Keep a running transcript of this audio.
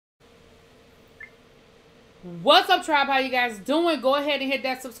What's up, tribe? How you guys doing? Go ahead and hit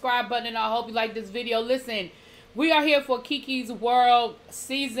that subscribe button, and I hope you like this video. Listen, we are here for KeKe's World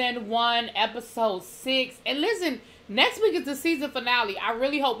Season 1, Episode 6. And listen, next week is the season finale. I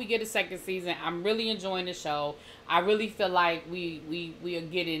really hope we get a second season. I'm really enjoying the show. I really feel like we are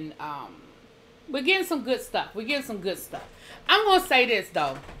getting, we're getting some good stuff. We're getting some good stuff. I'm going to say this,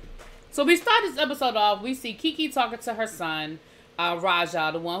 though. So we start this episode off. We see KeKe talking to her son,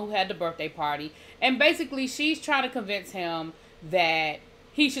 Raja, the one who had the birthday party. And basically, she's trying to convince him that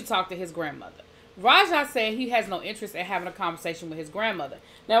he should talk to his grandmother. Raja said he has no interest in having a conversation with his grandmother.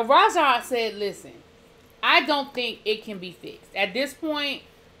 Now, Raja said, listen, I don't think it can be fixed. At this point,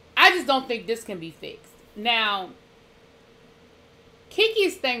 I just don't think this can be fixed. Now,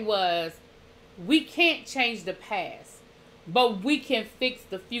 KeKe's thing was, we can't change the past, but we can fix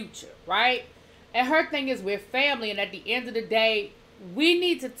the future, right? And her thing is, we're family, and at the end of the day, we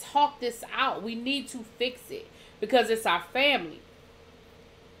need to talk this out. We need to fix it because it's our family.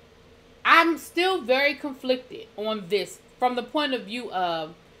 I'm still very conflicted on this from the point of view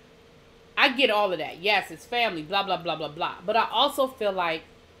of, I get all of that. Yes, it's family, blah, blah, blah, blah, blah. But I also feel like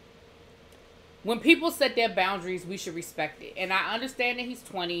when people set their boundaries, we should respect it. And I understand that he's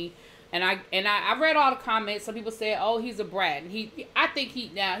 20. And I read all the comments. Some people said, oh, he's a brat. And I think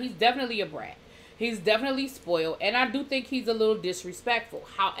he's definitely a brat. He's definitely spoiled, and I do think he's a little disrespectful.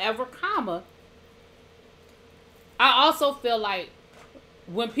 However, I also feel like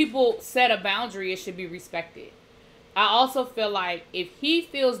when people set a boundary, it should be respected. I also feel like if he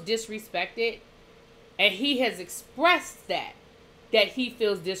feels disrespected, and he has expressed that he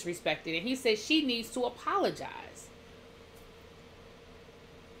feels disrespected, and he says she needs to apologize.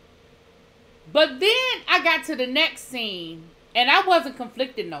 But then I got to the next scene, and I wasn't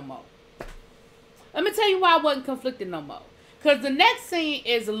conflicted no more. Let me tell you why I wasn't conflicted no more. Because the next scene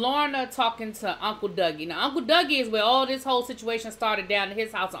is Lorna talking to Uncle Dougie. Now, Uncle Dougie is where all this whole situation started down at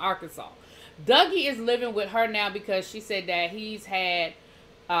his house in Arkansas. Dougie is living with her now because she said that he's had,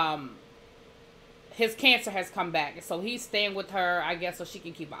 his cancer has come back. And so he's staying with her, I guess, so she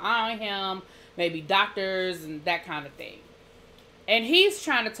can keep an eye on him. Maybe doctors and that kind of thing. And he's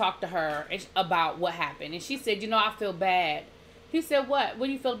trying to talk to her about what happened. And she said, you know, I feel bad. He said, what? What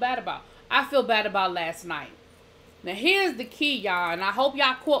do you feel bad about? I feel bad about last night. Now, here's the key, y'all, and I hope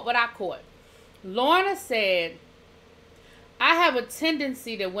y'all caught what I caught. Lorna said, I have a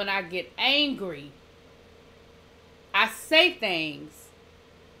tendency that when I get angry, I say things,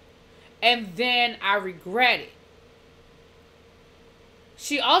 and then I regret it.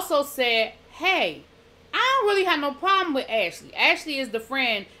 She also said, hey, I don't really have no problem with Ashley. Ashley is the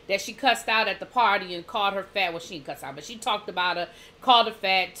friend that she cussed out at the party and called her fat. Well, she didn't cuss out, but she talked about her, called her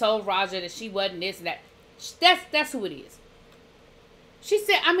fat, told Raja that she wasn't this and that. That's who it is. She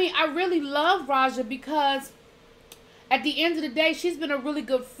said, I mean, I really love Raja because at the end of the day, she's been a really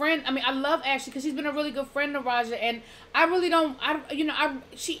good friend. I mean, I love Ashley because she's been a really good friend to Raja, and I really don't,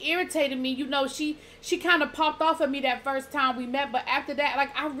 she irritated me. You know, she kind of popped off at me that first time we met, but after that,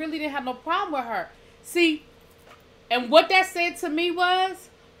 like, I really didn't have no problem with her. See, and what that said to me was,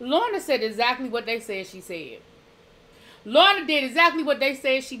 Lorna said exactly what they said she said. Lorna did exactly what they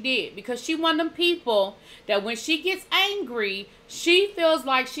said she did. Because she one of them people that when she gets angry, she feels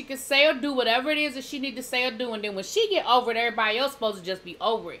like she can say or do whatever it is that she need to say or do. And then when she get over it, everybody else supposed to just be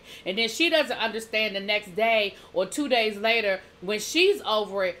over it. And then she doesn't understand the next day or 2 days later when she's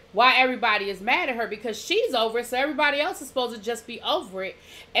over it, why everybody is mad at her. Because she's over it, so everybody else is supposed to just be over it.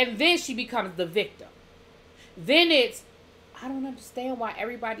 And then she becomes the victim. Then it's, I don't understand why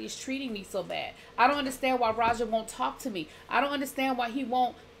everybody is treating me so bad. I don't understand why Raja won't talk to me. I don't understand why he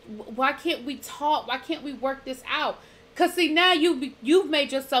won't. Why can't we talk? Why can't we work this out? Because, see, now you've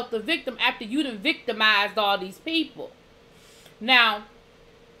made yourself the victim after you done victimized all these people. Now,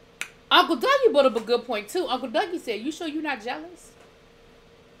 Uncle Dougie brought up a good point, too. Uncle Dougie said, you sure you're not jealous?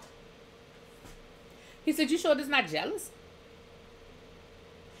 He said, you sure this not jealous?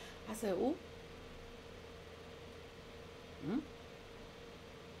 I said, ooh.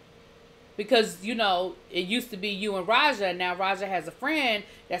 Because, you know, it used to be you and Raja, and now Raja has a friend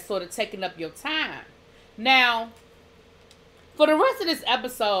that's sort of taking up your time. Now, for the rest of this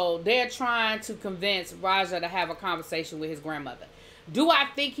episode, they're trying to convince Raja to have a conversation with his grandmother. Do I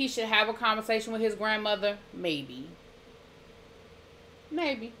think he should have a conversation with his grandmother? Maybe.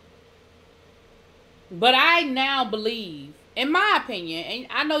 Maybe. But I now believe, in my opinion, and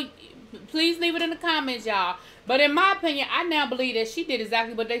I know, please leave it in the comments, y'all. But in my opinion, I now believe that she did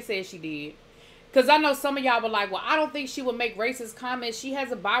exactly what they said she did. Because I know some of y'all were like, well, I don't think she would make racist comments. She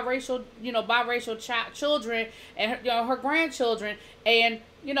has a biracial, children and her grandchildren. And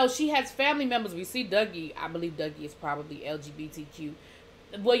you know, she has family members. We see Dougie. I believe Dougie is probably LGBTQ.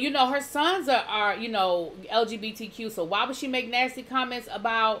 Well, you know, her sons are you know, LGBTQ. So why would she make nasty comments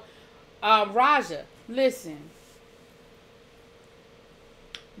about Raja? Listen,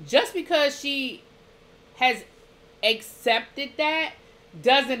 just because she has accepted that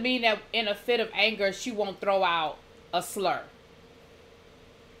doesn't mean that in a fit of anger she won't throw out a slur.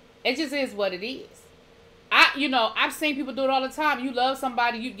 It just is what it is. You know, I've seen people do it all the time. You love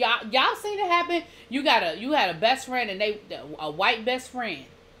somebody, y'all seen it happen. You had a best friend, and a white best friend,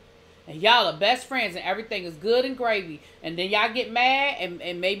 and y'all are best friends, and everything is good and gravy. And then y'all get mad,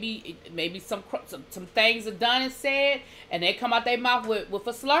 and maybe some things are done and said, and they come out their mouth with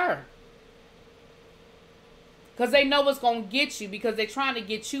a slur. Because they know what's going to get you, because they're trying to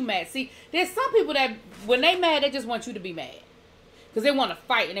get you mad. See, there's some people that, when they mad, they just want you to be mad. Because they want to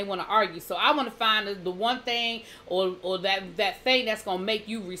fight and they want to argue. So I want to find the one thing or that thing that's going to make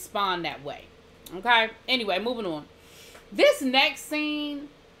you respond that way. Okay? Anyway, moving on. This next scene,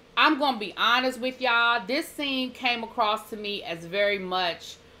 I'm going to be honest with y'all. This scene came across to me as very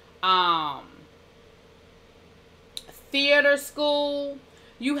much theater school.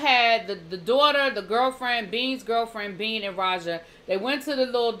 You had the daughter, the girlfriend, Bean's girlfriend, Bean and Raja. They went to the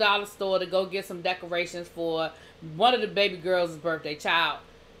little dollar store to go get some decorations for one of the baby girls' birthday. Child,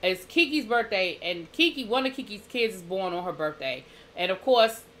 it's KeKe's birthday, and KeKe, one of KeKe's kids, is born on her birthday. And of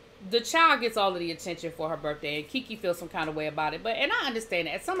course, the child gets all of the attention for her birthday, and KeKe feels some kind of way about it. And I understand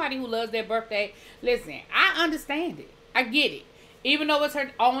it. As somebody who loves their birthday, listen, I understand it. I get it. Even though it's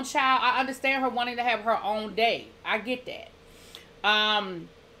her own child, I understand her wanting to have her own day. I get that.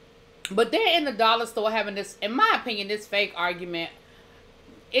 But they're in the dollar store having this, in my opinion, this fake argument.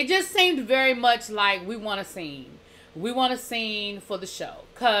 It just seemed very much like we want a scene. We want a scene for the show.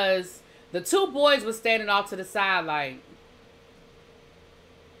 Because the two boys were standing off to the side like...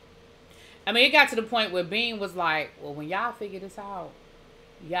 I mean, it got to the point where Bean was like, well, when y'all figure this out,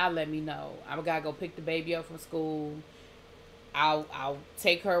 y'all let me know. I gotta go pick the baby up from school. I'll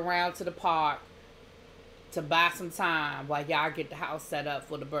take her around to the park to buy some time while y'all get the house set up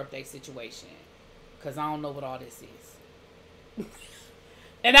for the birthday situation. Because I don't know what all this is.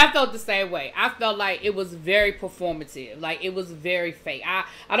 And I felt the same way. I felt like it was very performative. Like, it was very fake. I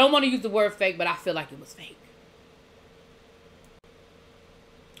don't want to use the word fake, but I feel like it was fake.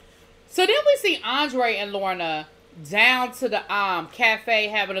 So then we see Andre and Lorna down to the cafe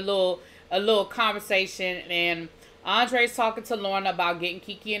having a little conversation, and Andre's talking to Lorna about getting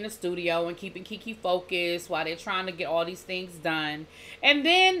KeKe in the studio and keeping KeKe focused while they're trying to get all these things done. And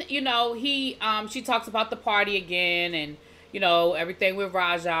then, you know, she talks about the party again and, you know, everything with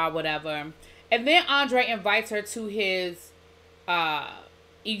Raja, whatever. And then Andre invites her to his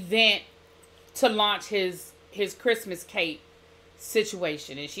event to launch his Christmas cake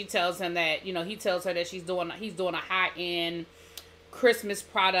situation. And she tells him that, you know, he tells her that he's doing a high-end Christmas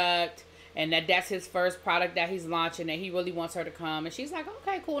product, and that's his first product that he's launching, and he really wants her to come. And she's like,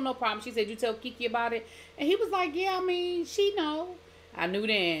 okay, cool, no problem. She said, you tell KeKe about it? And he was like, yeah, I mean, she know. I knew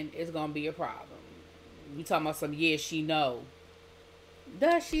then it's going to be a problem. You talking about some, yeah, she know.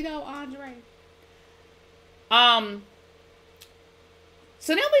 Does she know, Andre?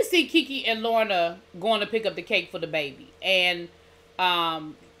 So then we see KeKe and Lorna going to pick up the cake for the baby. And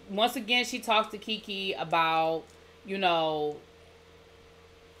once again, she talks to KeKe about, you know,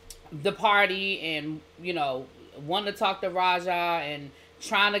 the party and, you know, wanting to talk to Raja and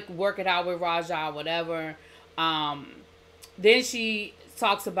trying to work it out with Raja, whatever. Then she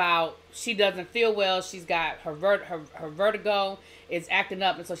talks about she doesn't feel well. She's got her vertigo is acting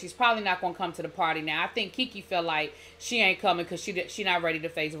up, and so she's probably not going to come to the party. Now, I think KeKe felt like she ain't coming because she not ready to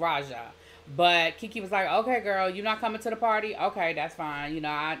face Raja. But KeKe was like, okay, girl, you not coming to the party? Okay, that's fine. You know,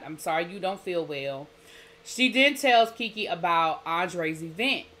 I'm sorry you don't feel well. She then tells KeKe about Andre's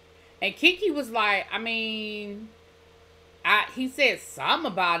event. And KeKe was like, I mean, he said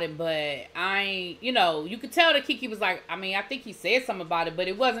something about it, but I ain't, you know, you could tell that KeKe was like, I mean, I think he said something about it, but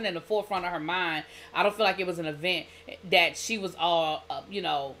it wasn't in the forefront of her mind. I don't feel like it was an event that she was all, you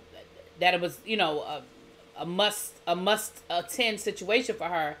know, that it was, you know, a must attend situation for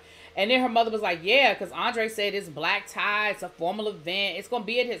her. And then her mother was like, yeah, because Andre said it's black tie, it's a formal event. It's going to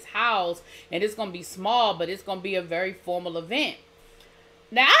be at his house, and it's going to be small, but it's going to be a very formal event.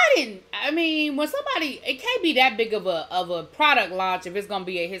 Now, I mean, when somebody, it can't be that big of a product launch if it's going to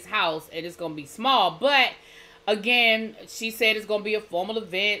be at his house and it's going to be small. But, again, she said it's going to be a formal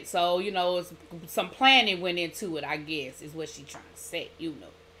event. So, you know, some planning went into it, I guess, is what she's trying to say, you know.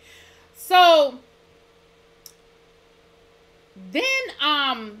 So,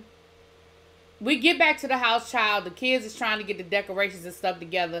 then, we get back to the house, child. The kids is trying to get the decorations and stuff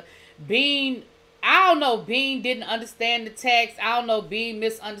together. Bean, I don't know, Bean didn't understand the text. I don't know, Bean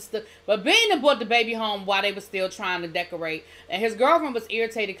misunderstood. But Bean had brought the baby home while they were still trying to decorate. And his girlfriend was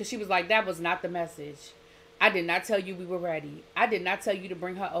irritated because she was like, that was not the message. I did not tell you we were ready. I did not tell you to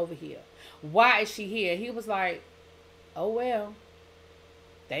bring her over here. Why is she here? He was like, oh, well,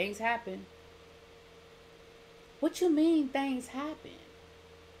 things happen. What you mean things happen?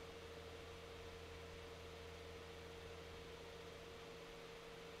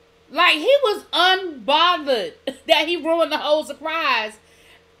 Like, he was unbothered that he ruined the whole surprise.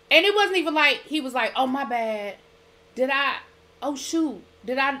 And it wasn't even like, he was like, oh, my bad. Oh, shoot.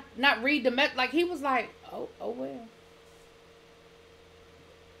 Did I not read the message? Like, he was like, oh, well.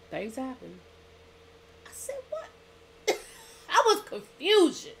 Things happen. I said, what? I was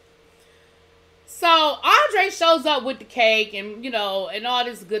confusion. So, Andre shows up with the cake and, and all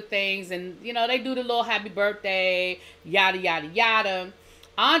these good things. And, they do the little happy birthday, yada, yada, yada.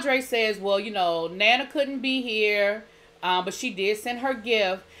 Andre says, well, Nana couldn't be here, but she did send her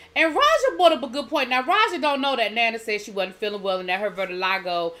gift. And Raja brought up a good point. Now, Raja don't know that Nana said she wasn't feeling well and that her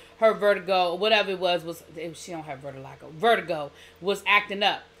vertigo, whatever it was she don't have vertigo was acting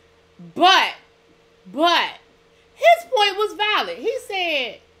up. But, his point was valid. He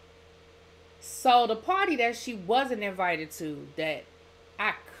said, so the party that she wasn't invited to, that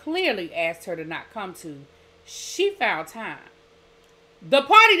I clearly asked her to not come to, she found time. The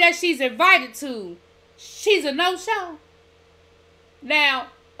party that she's invited to, she's a no-show. Now,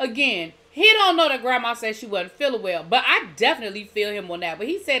 again, he don't know that grandma said she wasn't feeling well, but I definitely feel him on that. But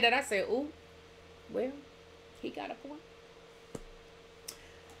he said that, I said, ooh, well, he got a point.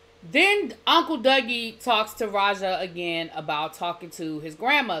 Then Uncle Dougie talks to Raja again about talking to his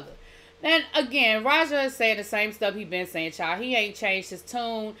grandmother. And again, Raja is saying the same stuff he been saying, child. He ain't changed his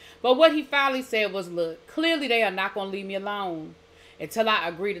tune. But what he finally said was, look, clearly they are not going to leave me alone until I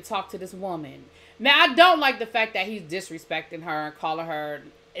agree to talk to this woman. Now, I don't like the fact that he's disrespecting her and calling her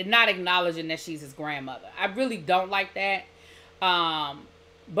and not acknowledging that she's his grandmother. I really don't like that.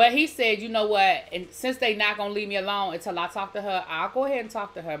 But he said, you know what? And since they not going to leave me alone until I talk to her, I'll go ahead and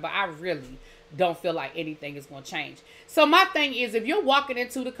talk to her. But I really don't feel like anything is going to change. So my thing is, if you're walking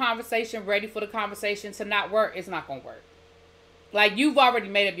into the conversation ready for the conversation to not work, it's not going to work. Like, you've already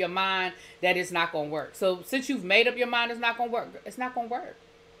made up your mind that it's not going to work. So, since you've made up your mind it's not going to work, it's not going to work.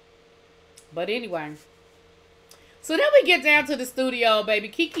 But anyway. So, then we get down to the studio, baby.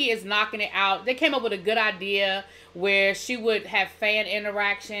 KeKe is knocking it out. They came up with a good idea where she would have fan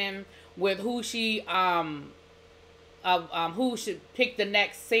interaction with who she, who should pick the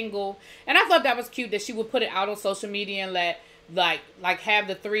next single. And I thought that was cute that she would put it out on social media and let, like have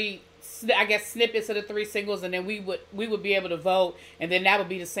the three, I guess, snippets of the three singles, and then we would be able to vote, and then that would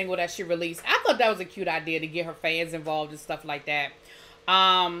be the single that she released. I thought that was a cute idea to get her fans involved and stuff like that.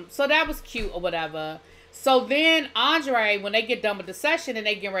 So that was cute or whatever. So then Andre, when they get done with the session and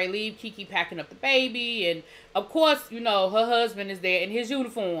they get ready to leave, KeKe packing up the baby, and of course, her husband is there in his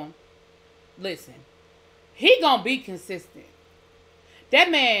uniform. Listen, he gonna be consistent.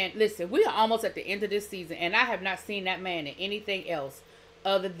 That man, listen, we are almost at the end of this season, and I have not seen that man in anything else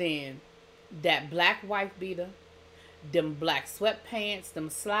other than that black wife beater, them black sweatpants, them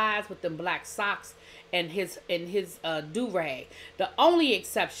slides with them black socks, and his do-rag. The only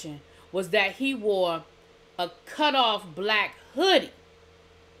exception was that he wore a cut-off black hoodie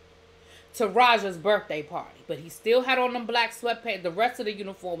to Raja's birthday party. But he still had on them black sweatpants. The rest of the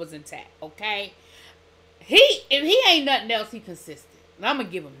uniform was intact, okay? If he ain't nothing else, he consistent. I'm going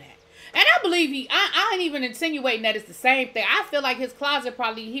to give him that. And I believe I ain't even insinuating that it's the same thing. I feel like his closet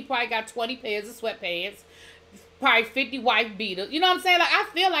he probably got 20 pairs of sweatpants, probably 50 wife beaters. You know what I'm saying? Like, I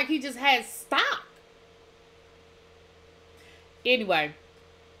feel like he just has stock. Anyway,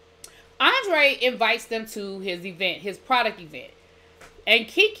 Andre invites them to his event, his product event. And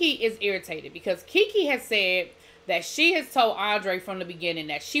KeKe is irritated because KeKe has said that she has told Andre from the beginning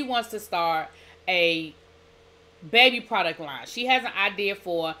that she wants to start a baby product line. She has an idea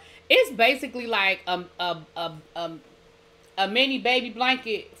for, it's basically like a mini baby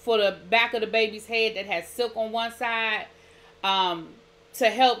blanket for the back of the baby's head that has silk on one side, to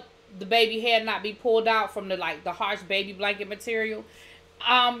help the baby hair not be pulled out from the harsh baby blanket material.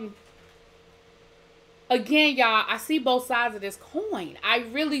 Again, y'all, I see both sides of this coin. I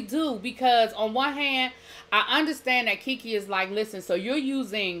really do, because on one hand, I understand that KeKe is like, listen, so you're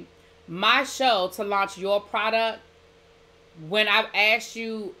using my show to launch your product when I've asked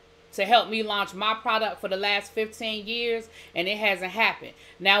you to help me launch my product for the last 15 years, and it hasn't happened.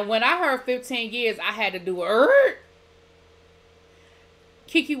 Now, when I heard 15 years, I had to do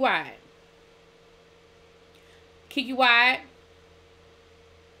KeKe Wyatt, KeKe Wyatt,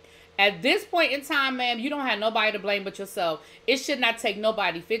 at this point in time, ma'am, you don't have nobody to blame but yourself. It should not take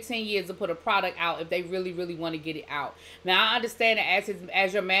nobody 15 years to put a product out if they really, really want to get it out. Now, I understand that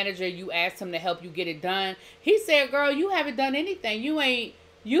as your manager, you asked him to help you get it done. He said, girl, you haven't done anything.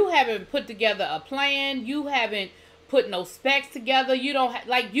 You haven't put together a plan. You haven't put no specs together. You don't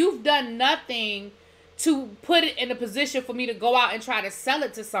you've done nothing to put it in a position for me to go out and try to sell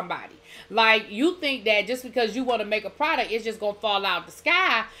it to somebody. Like, you think that just because you want to make a product, it's just going to fall out the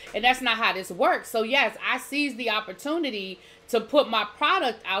sky, and that's not how this works. So, yes, I seized the opportunity to put my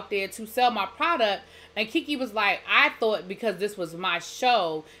product out there, to sell my product, and KeKe was like, I thought because this was my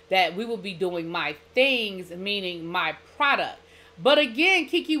show that we would be doing my things, meaning my product. But again,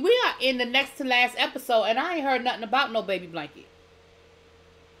 KeKe, we are in the next to last episode, and I ain't heard nothing about no baby blanket.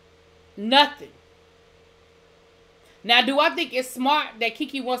 Nothing. Now, do I think it's smart that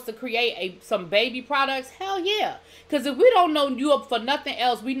KeKe wants to create some baby products? Hell yeah. Because if we don't know you up for nothing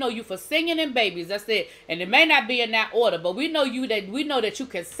else, we know you for singing and babies. That's it. And it may not be in that order, but we know that you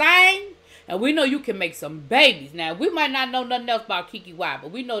can sing, and we know you can make some babies. Now, we might not know nothing else about KeKe Wyatt,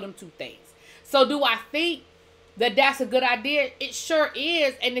 but we know them two things. So do I think that that's a good idea? It sure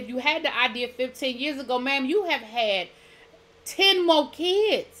is. And if you had the idea 15 years ago, ma'am, you have had 10 more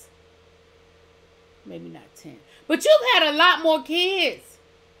kids. Maybe not 10. But you've had a lot more kids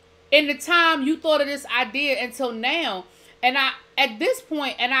in the time you thought of this idea until now. And at this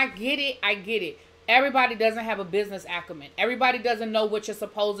point, and I get it. Everybody doesn't have a business acumen. Everybody doesn't know what you're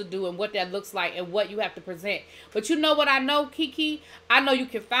supposed to do and what that looks like and what you have to present. But you know what I know, KeKe? I know you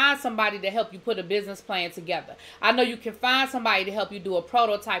can find somebody to help you put a business plan together. I know you can find somebody to help you do a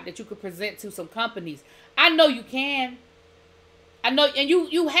prototype that you could present to some companies. I know you can. I know, and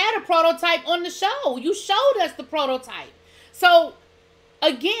you had a prototype on the show. You showed us the prototype. So,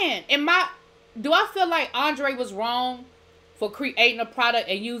 again, do I feel like Andre was wrong for creating a product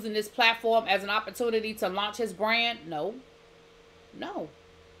and using this platform as an opportunity to launch his brand? No. No.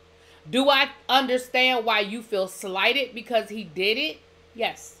 Do I understand why you feel slighted because he did it?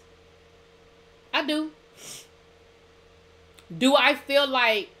 Yes. I do. Do I feel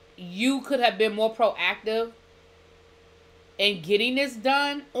like you could have been more proactive in getting this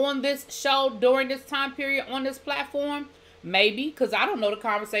done on this show during this time period on this platform? Maybe, because I don't know the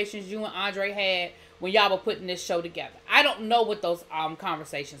conversations you and Andre had when y'all were putting this show together. I don't know what those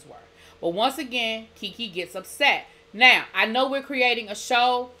conversations were. But once again, KeKe gets upset. Now, I know we're creating a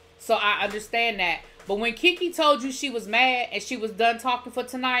show, so I understand that. But when KeKe told you she was mad and she was done talking for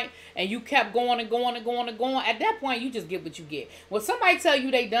tonight, and you kept going and going and going and going, at that point, you just get what you get. When somebody tell you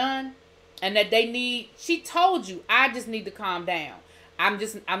they done, and that she told you, I just need to calm down. I'm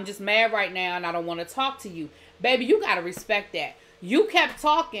just mad right now and I don't want to talk to you. Baby, you got to respect that. You kept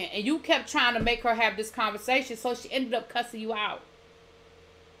talking and you kept trying to make her have this conversation, so she ended up cussing you out.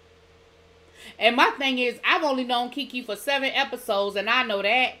 And my thing is, I've only known KeKe for 7 episodes, and I know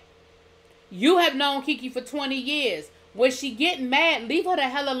that. You have known KeKe for 20 years. When she getting mad, leave her the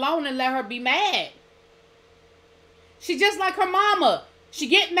hell alone and let her be mad. She just like her mama. She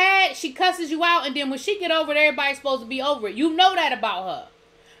get mad, she cusses you out, and then when she get over it, everybody's supposed to be over it. You know that about her.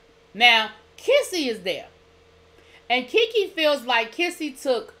 Now, Kissy is there. And KeKe feels like Kissy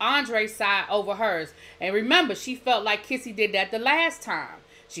took Andre's side over hers. And remember, she felt like Kissy did that the last time.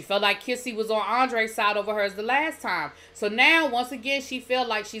 She felt like Kissy was on Andre's side over hers the last time. So now, once again, she felt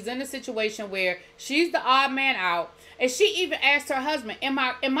like she's in a situation where she's the odd man out. And she even asked her husband, am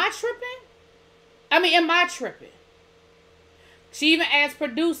I tripping? Am I tripping? She even asked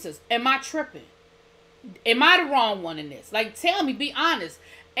producers, am I tripping? Am I the wrong one in this? Like, tell me, be honest.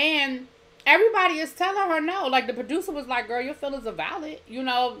 And everybody is telling her no. Like, the producer was like, girl, your feelings are valid. You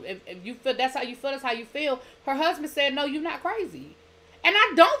know, if you feel that's how you feel, that's how you feel. Her husband said, no, you're not crazy. And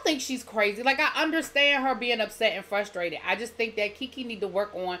I don't think she's crazy. Like, I understand her being upset and frustrated. I just think that KeKe need to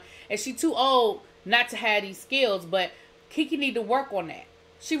work on, and she's too old not to have these skills, but KeKe need to work on that.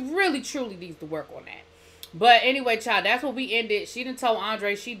 She really, truly needs to work on that. But anyway, child, that's what we ended. She done told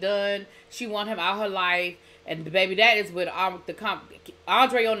Andre she done. She want him out her life. And baby, that is with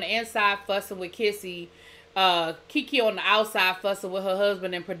Andre on the inside fussing with Kissy. KeKe on the outside fussing with her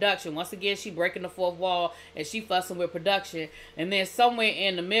husband in production. Once again, she breaking the fourth wall and she fussing with production. And then somewhere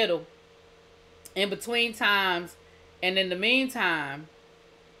in the middle, in between times, and in the meantime,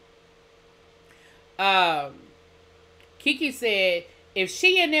 KeKe said, if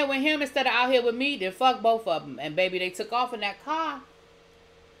she in there with him instead of out here with me, then fuck both of them. And baby, they took off in that car.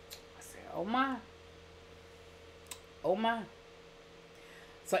 I said, oh my. Oh my.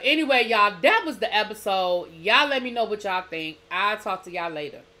 So anyway, y'all, that was the episode. Y'all let me know what y'all think. I'll talk to y'all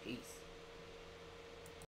later.